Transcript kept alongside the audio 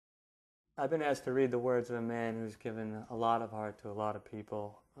I've been asked to read the words of a man who's given a lot of heart to a lot of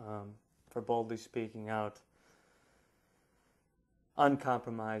people for boldly speaking out,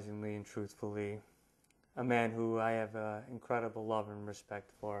 uncompromisingly and truthfully. A man who I have incredible love and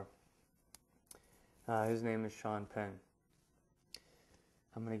respect for. His name is Sean Penn.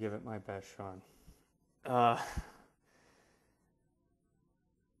 I'm going to give it my best, Sean.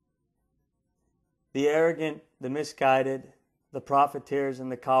 The arrogant, the misguided, the profiteers, and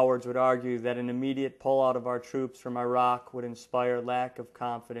the cowards would argue that an immediate pullout of our troops from Iraq would inspire lack of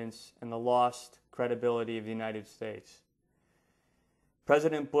confidence and the lost credibility of the United States.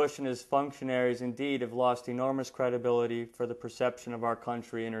 President Bush and his functionaries indeed have lost enormous credibility for the perception of our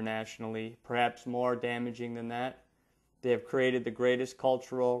country internationally. Perhaps more damaging than that, they have created the greatest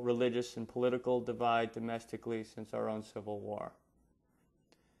cultural, religious, and political divide domestically since our own Civil War.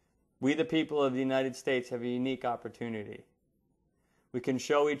 We, the people of the United States, have a unique opportunity. We can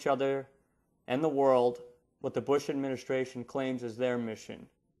show each other and the world what the Bush administration claims is their mission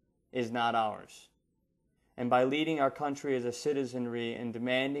is not ours. And by leading our country as a citizenry and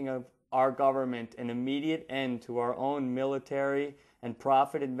demanding of our government an immediate end to our own military and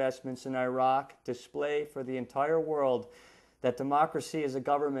profit investments in Iraq, display for the entire world that democracy is a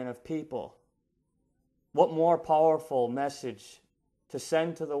government of people. What more powerful message to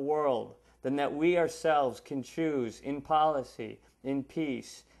send to the world than that we ourselves can choose in policy, in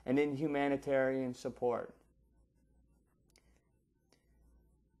peace, and in humanitarian support.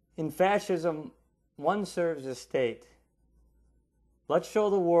 In fascism, one serves a state. Let's show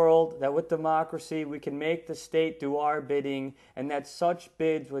the world that with democracy we can make the state do our bidding, and that such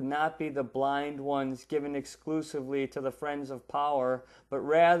bids would not be the blind ones given exclusively to the friends of power, but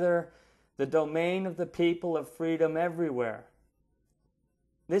rather the domain of the people of freedom everywhere.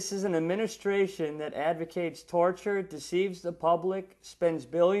 This is an administration that advocates torture, deceives the public, spends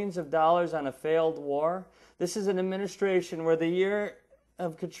billions of dollars on a failed war. This is an administration where the year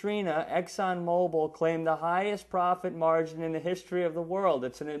of Katrina, ExxonMobil claimed the highest profit margin in the history of the world.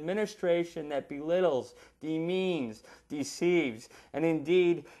 It's an administration that belittles, demeans, deceives, and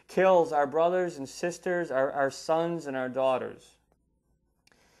indeed kills our brothers and sisters, our sons and our daughters.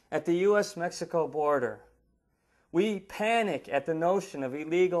 At the U.S.-Mexico border, we panic at the notion of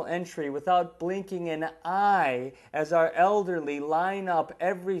illegal entry without blinking an eye as our elderly line up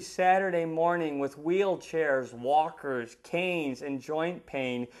every Saturday morning with wheelchairs, walkers, canes, and joint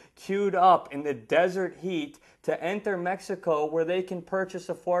pain queued up in the desert heat to enter Mexico where they can purchase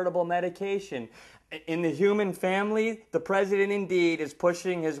affordable medication. In the human family, the president indeed is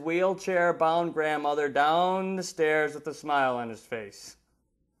pushing his wheelchair-bound grandmother down the stairs with a smile on his face.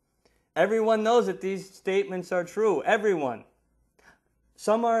 Everyone knows that these statements are true. Everyone.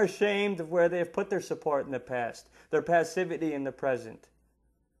 Some are ashamed of where they have put their support in the past, their passivity in the present,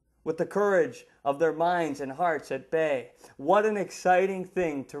 with the courage of their minds and hearts at bay. What an exciting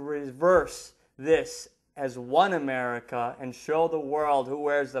thing to reverse this as one America and show the world who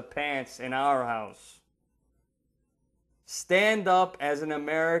wears the pants in our house. Stand up as an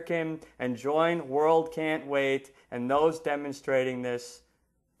American and join World Can't Wait and those demonstrating this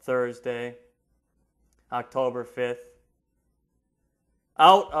Thursday, October 5th.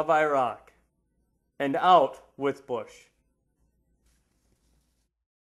 Out of Iraq and out with Bush.